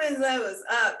confidence level was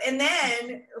up. And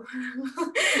then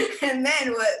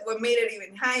what made it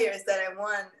even higher is that I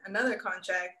won another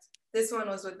contract. This one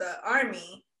was with the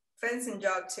Army, fencing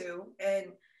job too,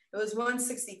 and it was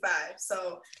 165.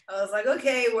 So I was like,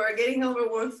 okay, we're getting over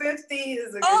 150. This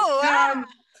is a good job. Wow.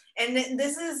 And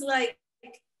this is like,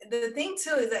 the thing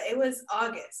too is that it was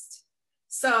August.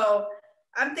 So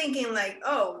I'm thinking like,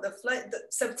 oh,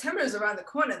 September is around the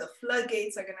corner. The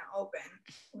floodgates are going to open.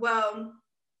 Well,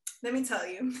 let me tell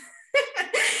you.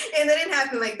 It didn't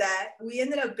happen like that. We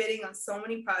ended up bidding on so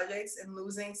many projects and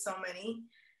losing so many,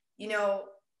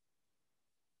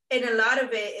 and a lot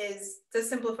of it is the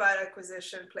simplified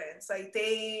acquisition plans. Like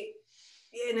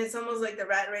and it's almost like the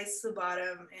rat race to the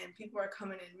bottom and people are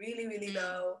coming in really, really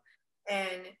low.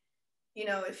 And,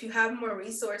 if you have more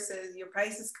resources, your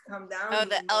prices can come down. Oh,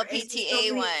 the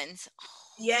LPTA ones.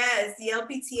 Yes, the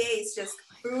LPTA is just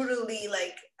brutally,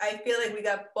 like, I feel like we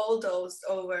got bulldozed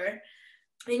over.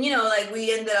 And, like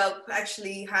we ended up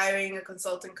actually hiring a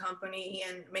consulting company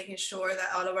and making sure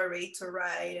that all of our rates were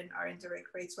right and our indirect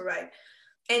rates were right.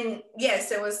 And yes,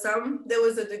 there was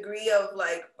a degree of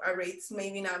like our rates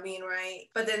maybe not being right,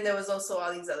 but then there was also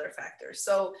all these other factors.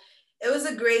 So it was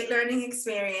a great learning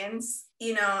experience.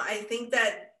 I think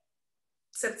that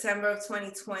September of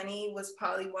 2020 was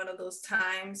probably one of those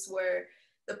times where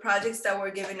the projects that were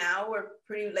given out were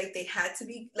pretty, like they had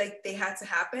to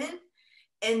happen.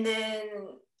 And then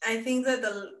I think that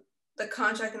the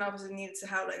contracting officer needed to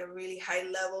have like a really high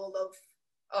level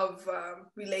of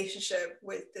relationship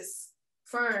with this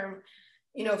firm,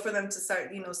 for them to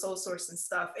start, sole source and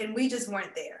stuff. And we just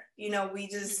weren't there. We had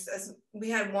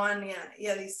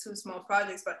these two small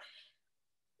projects, but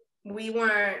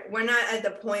we're not at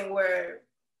the point where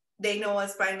they know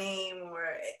us by name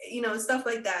or, stuff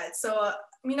like that. So,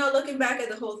 looking back at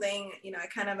the whole thing, I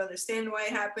kind of understand why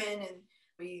it happened. And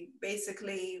we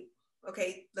basically,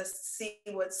 okay, let's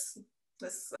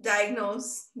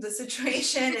diagnose the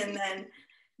situation and then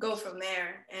go from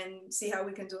there and see how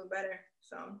we can do it better.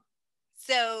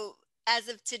 So as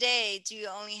of today, do you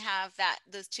only have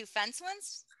those two fence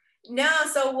ones? No,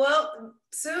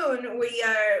 soon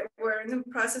we're in the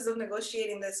process of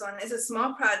negotiating this one. It's a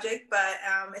small project, but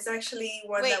it's actually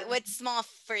one. Wait, what's small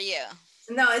for you?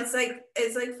 No, it's like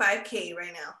 5K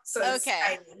right now. So it's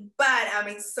exciting. But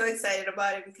I'm so excited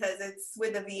about it because it's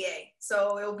with the VA.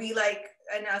 So it'll be like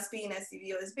an SB and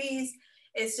SDV OSBs.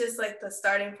 It's just like the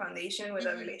starting foundation with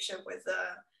a relationship with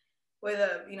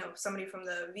somebody from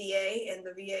the VA, and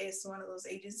the VA is one of those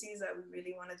agencies that we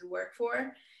really want to do work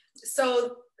for.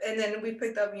 So, and then we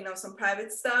picked up, some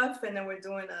private stuff, and then we're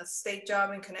doing a state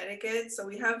job in Connecticut. So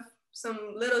we have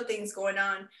some little things going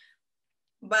on,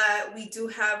 but we do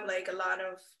have like a lot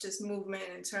of just movement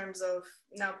in terms of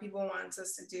now people want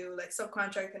us to do like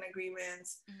subcontracting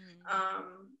agreements,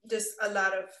 just a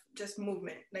lot of just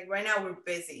movement. Like right now we're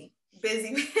busy.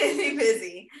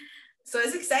 So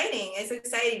it's exciting. It's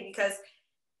exciting because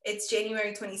it's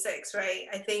January 26th, right?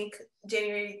 I think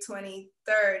January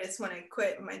 23rd is when I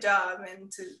quit my job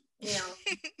and to.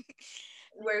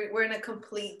 we're in a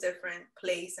complete different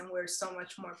place, and we're so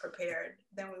much more prepared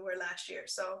than we were last year.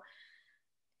 So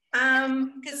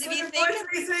Because just if you looking think forward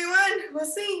to 2021. We'll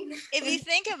see. if you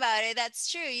think about it, that's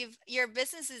true. Your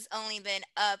business has only been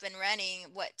up and running,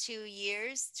 what, 2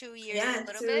 years? 2 years and Yeah, a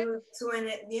little bit.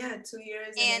 2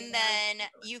 years. And then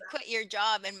you quit your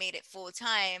job and made it full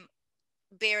time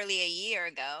barely a year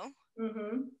ago.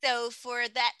 Mm-hmm. So for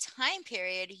that time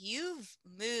period, you've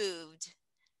moved,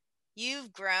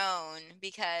 you've grown,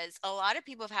 because a lot of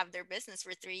people have had their business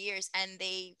for 3 years and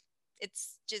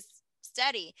it's just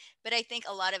steady. But I think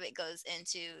a lot of it goes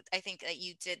into, I think that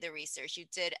you did the research, you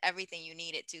did everything you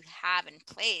needed to have in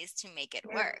place to make it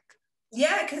work.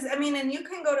 Yeah, because I mean, and you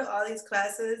can go to all these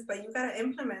classes, but you got to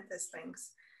implement these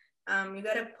things. You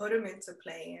got to put them into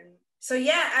play. And so,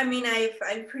 yeah, I mean,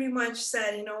 I pretty much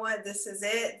said, you know what, this is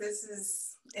it. This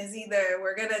is either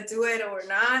we're going to do it or we're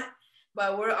not,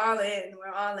 but we're all in.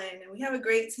 We're all in. And we have a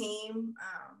great team.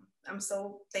 I'm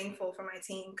so thankful for my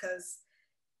team because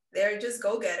they're just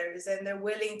go-getters and they're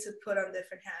willing to put on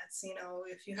different hats. You know,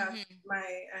 if you have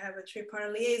I have a trade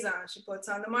partner liaison, she puts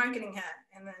on the marketing hat.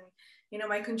 And then, you know,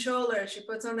 my controller, she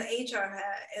puts on the HR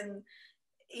hat. And,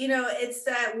 you know, it's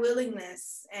that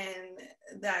willingness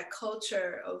and that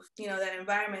culture of, you know, that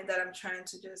environment that I'm trying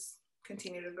to just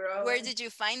continue to grow. Where did you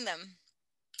find them?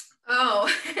 Oh,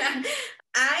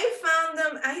 I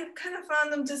kind of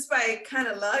found them just by kind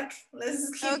of luck. Let's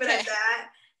just keep it at that.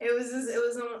 It was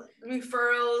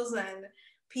referrals and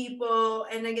people.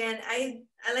 And again, I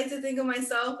like to think of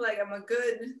myself like I'm a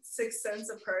good sixth sense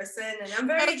of person, and I'm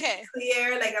very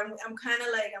clear. Like I'm kind of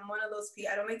like, I'm one of those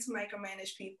people. I don't like to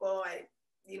micromanage people.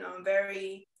 I'm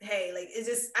very, hey, like, it's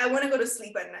just, I want to go to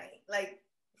sleep at night, like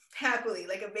happily,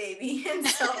 like a baby. And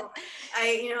so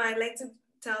I like to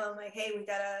tell them like, hey, we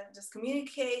gotta just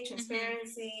communicate,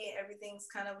 transparency, everything's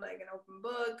kind of like an open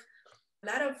book. A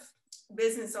lot of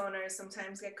business owners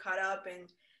sometimes get caught up in,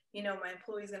 you know, my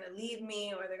employee's gonna leave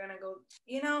me or they're gonna go,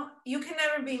 you know, you can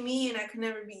never be me and I can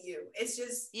never be you. It's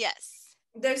just, yes,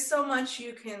 there's so much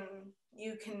you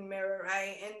can mirror,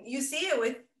 right? And you see it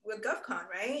with GovCon,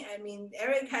 right? I mean,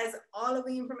 Eric has all of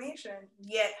the information,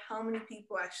 yet how many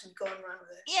people actually go and run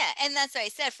with it? Yeah, and that's what I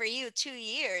said. For you, 2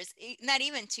 years, not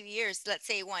even 2 years, let's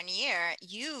say 1 year,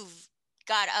 you've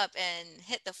got up and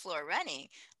hit the floor running.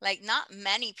 Like, not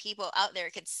many people out there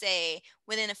could say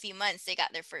within a few months they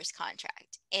got their first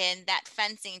contract. And that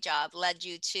fencing job led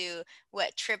you to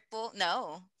what,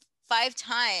 5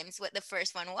 times what the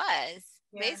first one was,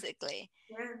 basically.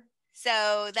 Yeah.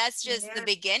 So that's just the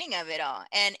beginning of it all.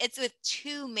 And it's with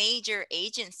 2 major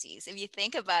agencies. If you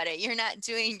think about it, you're not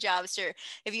doing jobs for,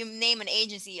 if you name an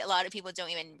agency, a lot of people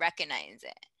don't even recognize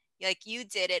it. Like, you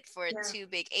did it for 2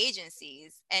 big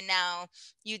agencies. And now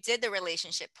you did the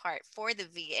relationship part for the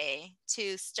VA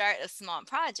to start a small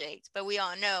project. But we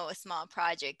all know a small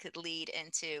project could lead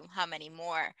into how many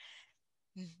more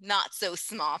not so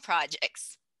small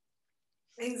projects.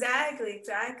 Exactly.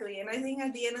 And I think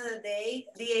at the end of the day,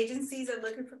 the agencies are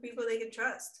looking for people they can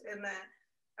trust and that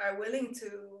are willing to,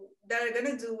 that are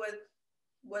going to do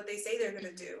what they say they're going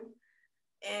to do.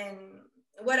 And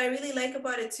what I really like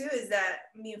about it too is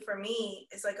that, for me,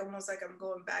 it's like almost like I'm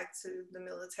going back to the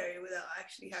military without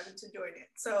actually having to join it.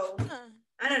 So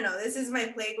I don't know, this is my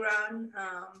playground.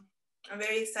 I'm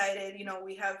very excited. You know,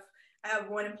 I have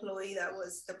one employee that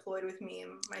was deployed with me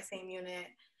in my same unit.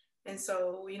 And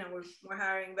so, you know, we're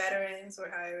hiring veterans, we're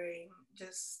hiring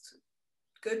just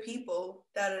good people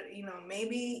that, you know,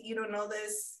 maybe you don't know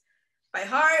this by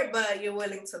heart, but you're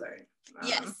willing to learn.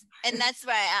 Yes. And that's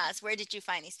why I asked, where did you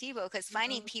find these people? Because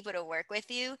finding people to work with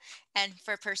you and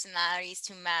for personalities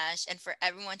to match and for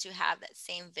everyone to have that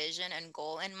same vision and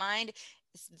goal in mind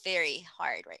is very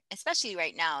hard, right? Especially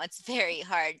right now. It's very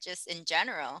hard just in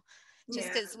general,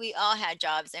 just because we all had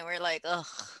jobs and we're like, ugh,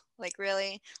 like,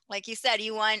 really? Like you said,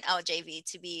 you want L.J.V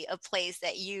to be a place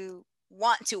that you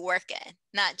want to work in,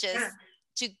 not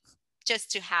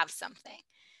just to have something.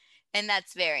 And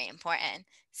that's very important.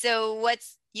 So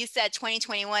you said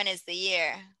 2021 is the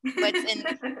year. What's in,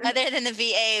 other than the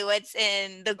VA, what's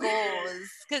in the goals?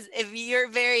 Because if you're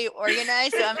very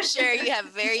organized, so I'm sure you have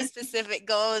very specific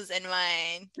goals in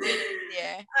mind for this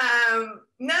year.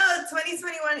 No,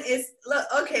 2021 is, look,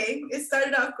 okay, it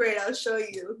started off great. I'll show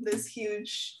you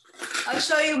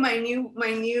my new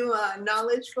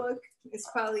knowledge book. It's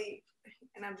probably,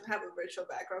 and I have a virtual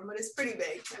background, but it's pretty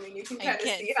big. I mean, you can kind of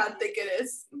see how thick it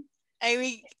is. I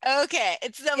mean, okay,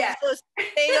 it's those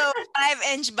big old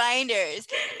 5-inch binders.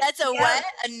 That's what?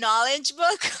 A knowledge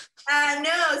book?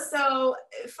 No, so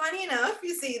funny enough,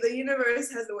 you see, the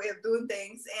universe has a way of doing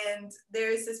things, and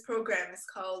there's this program, it's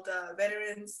called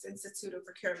Veterans Institute of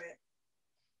Procurement.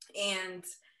 and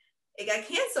it got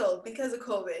canceled because of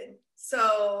COVID.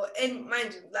 So, and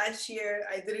mind you, last year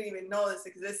I didn't even know this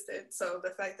existed. So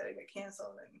the fact that it got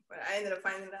canceled, and I ended up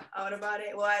finding out about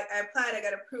it. Well, I applied, I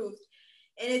got approved,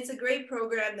 and it's a great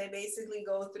program. They basically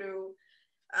go through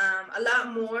a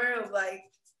lot more of like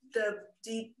the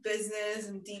deep business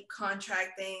and deep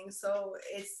contracting. So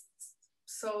it's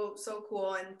so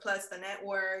cool, and plus the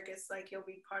network, it's like you'll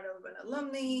be part of an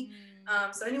alumni.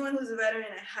 So anyone who's a veteran,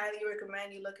 I highly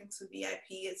recommend you look into VIP.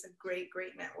 It's a great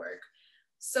network.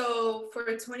 So for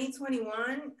 2021,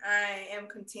 I am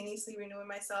continuously renewing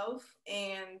myself,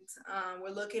 and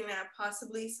we're looking at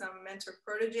possibly some mentor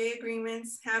protege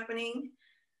agreements happening.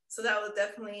 So that will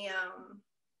definitely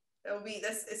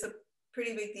it's a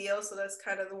pretty big deal. So that's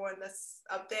kind of the one that's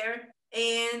up there.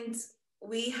 And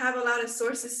we have a lot of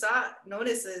sources sought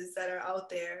notices that are out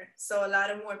there. So a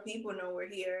lot of more people know we're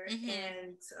here.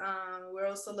 And we're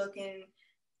also looking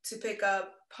to pick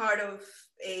up part of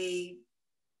a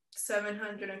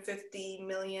 $750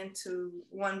 million to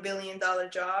 $1 billion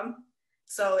job.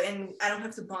 So, and I don't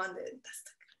have to bond it.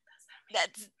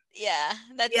 That's yeah.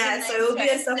 That's yeah. nice, so it will be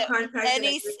a so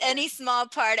subcontract. any small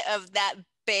part of that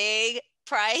big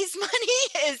prize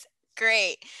money is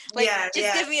great. Like,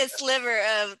 just give me a sliver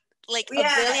of like $1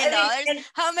 billion.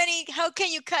 How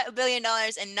can you cut $1 billion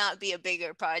and not be a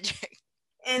bigger project?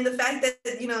 And the fact that,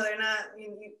 they're not,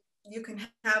 you can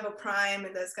have a prime,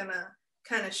 and that's gonna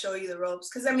kind of show you the ropes.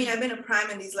 Because I mean, I've been a prime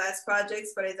in these last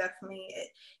projects, but it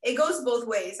goes both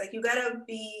ways. Like, you gotta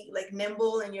be like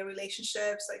nimble in your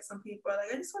relationships. Like, some people are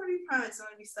like, I just want to be prime, I just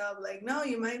want to be sub. Like, no,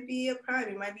 you might be a prime,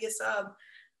 you might be a sub.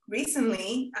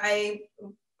 Recently,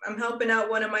 I'm helping out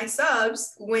one of my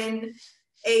subs win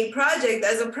a project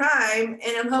as a prime,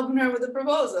 and I'm helping her with a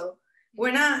proposal.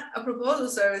 We're not a proposal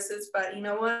services, but you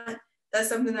know what? That's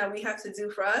something that we have to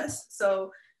do for us.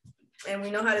 So, and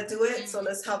we know how to do it. So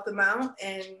let's help them out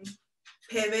and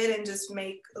pivot and just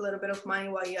make a little bit of money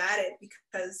while you're at it.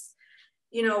 Because,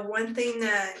 one thing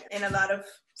that, and a lot of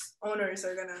owners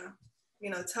are gonna,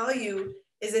 tell you,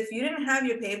 is if you didn't have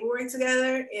your paperwork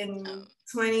together in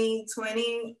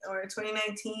 2020 or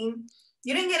 2019,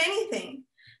 you didn't get anything.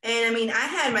 And I mean, I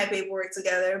had my paperwork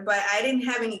together, but I didn't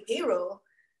have any payroll.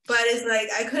 But it's like,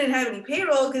 I couldn't have any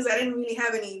payroll because I didn't really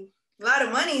have a lot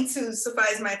of money to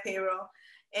suffice my payroll.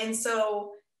 And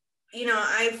so,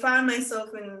 I found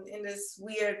myself in this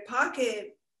weird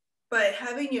pocket, but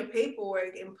having your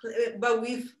paperwork but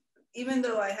even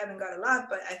though I haven't got a lot,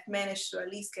 but I've managed to at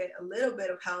least get a little bit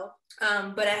of help.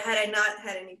 But had I not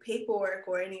had any paperwork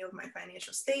or any of my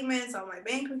financial statements or my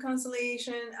bank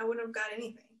reconciliation, I wouldn't have got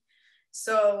anything.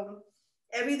 So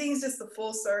everything's just a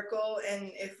full circle.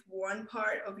 And if one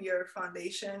part of your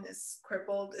foundation is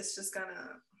crippled, it's just the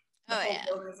whole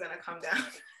building's gonna come down.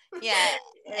 Yeah.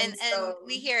 and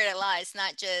we hear it a lot. It's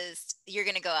not just you're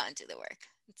gonna go out and do the work.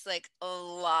 It's like a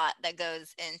lot that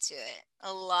goes into it,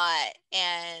 a lot.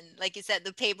 And like you said,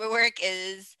 the paperwork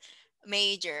is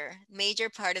major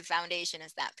part of foundation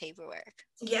is that paperwork.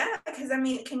 Yeah, because I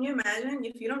mean, can you imagine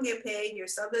if you don't get paid, your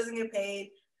sub doesn't get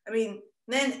paid? I mean,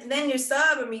 then your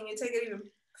sub, I mean, you take it even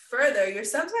further, your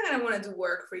sub's not gonna want to do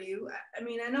work for you. I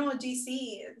mean, I know a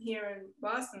GC here in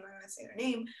Boston, I'm not gonna say her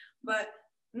name, but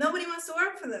nobody wants to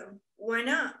work for them. Why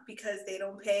not? Because they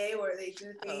don't pay, or they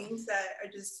do things that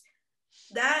are just,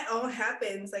 that all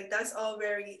happens. Like, that's all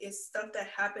is stuff that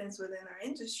happens within our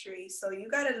industry. So you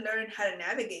got to learn how to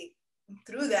navigate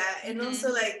through that. And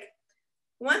also, like,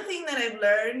 one thing that I've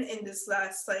learned in this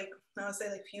last, like, I'll say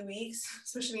like few weeks,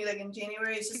 especially like in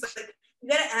January, is just like, you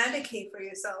got to advocate for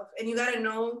yourself, and you got to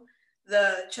know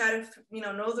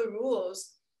know the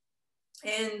rules,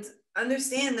 and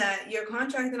understand that your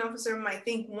contracting officer might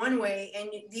think one way and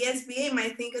the SBA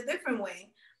might think a different way.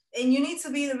 And you need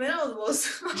to be in the middle of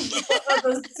those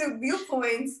two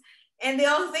viewpoints, and they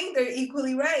all think they're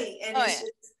equally right. And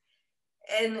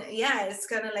it's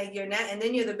kind of like and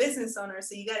then you're the business owner,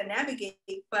 so you got to navigate.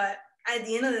 But at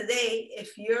the end of the day,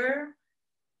 if you're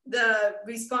the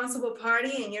responsible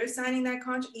party and you're signing that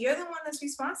contract, you're the one that's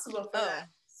responsible for that.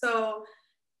 So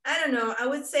I don't know. I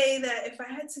would say that if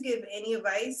I had to give any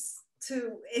advice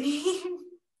to any,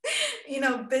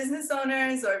 business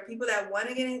owners or people that want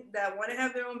to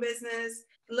have their own business,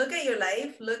 look at your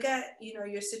life, look at,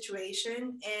 your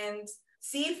situation, and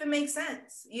see if it makes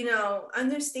sense.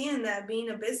 Understand that being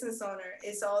a business owner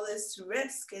is all this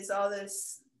risk, is all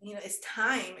this, it's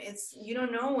time. You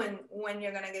don't know when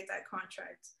you're going to get that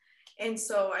contract. And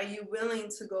so are you willing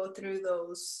to go through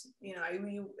those,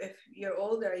 if you're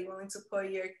older, are you willing to put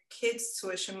your kids'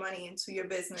 tuition money into your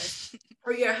business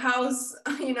or your house,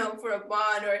 for a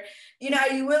bond, or,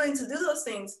 are you willing to do those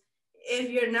things? if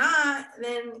you're not,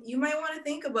 then you might want to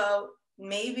think about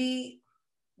maybe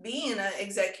being an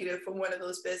executive for one of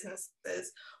those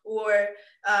businesses, or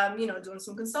doing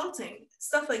some consulting,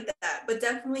 stuff like that. But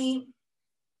definitely,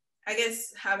 I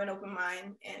guess, have an open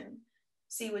mind and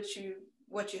see what you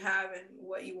have and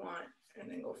what you want, and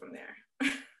then go from there.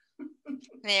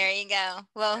 There you go.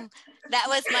 Well, that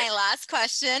was my last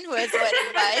question, was what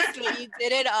advice, but you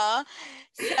did it all.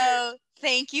 So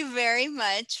thank you very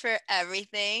much for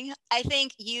everything. I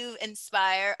think you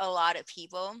inspire a lot of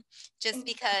people just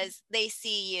because they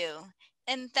see you.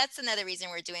 And that's another reason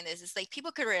we're doing this. It's like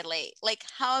people could relate. Like,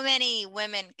 how many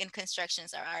women in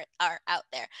constructions are out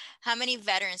there? How many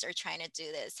veterans are trying to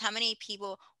do this? How many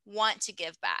people want to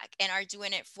give back and are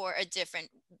doing it for a different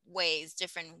ways,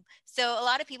 different. So a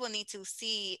lot of people need to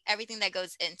see everything that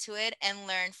goes into it and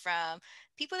learn from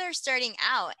people that are starting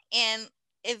out. And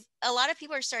if a lot of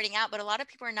people are starting out, but a lot of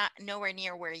people are not nowhere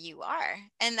near where you are.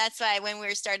 And that's why when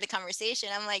we started the conversation,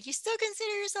 I'm like, you still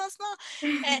consider yourself small?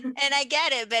 And I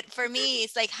get it. But for me,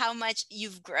 it's like how much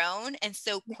you've grown and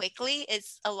so quickly.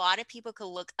 It's a lot of people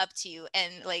could look up to you,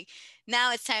 and like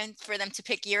now it's time for them to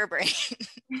pick your brain.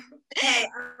 Hey,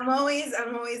 I'm always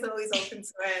open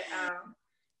to it.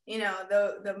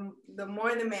 The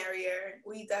more the merrier.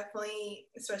 We definitely,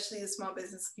 especially the small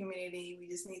business community, we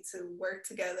just need to work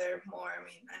together more. I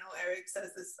mean, I know Eric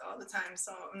says this all the time,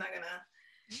 so I'm not gonna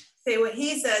say what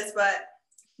he says, but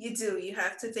you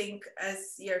have to think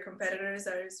as your competitors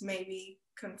as maybe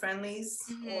confriendlies,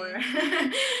 or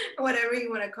whatever you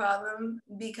want to call them,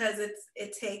 because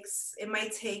it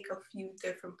might take a few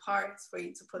different parts for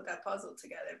you to put that puzzle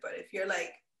together. But if you're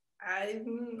like, I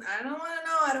don't want to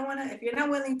know, I don't want to, if you're not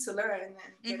willing to learn,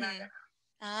 then you're not gonna.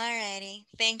 All righty.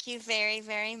 Thank you very,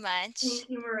 very much. Thank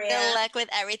you, Maria. Good luck with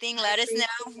everything. Let us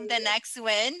know the next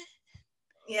win.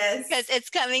 Yes. Because it's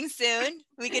coming soon.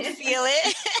 We can feel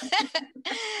it.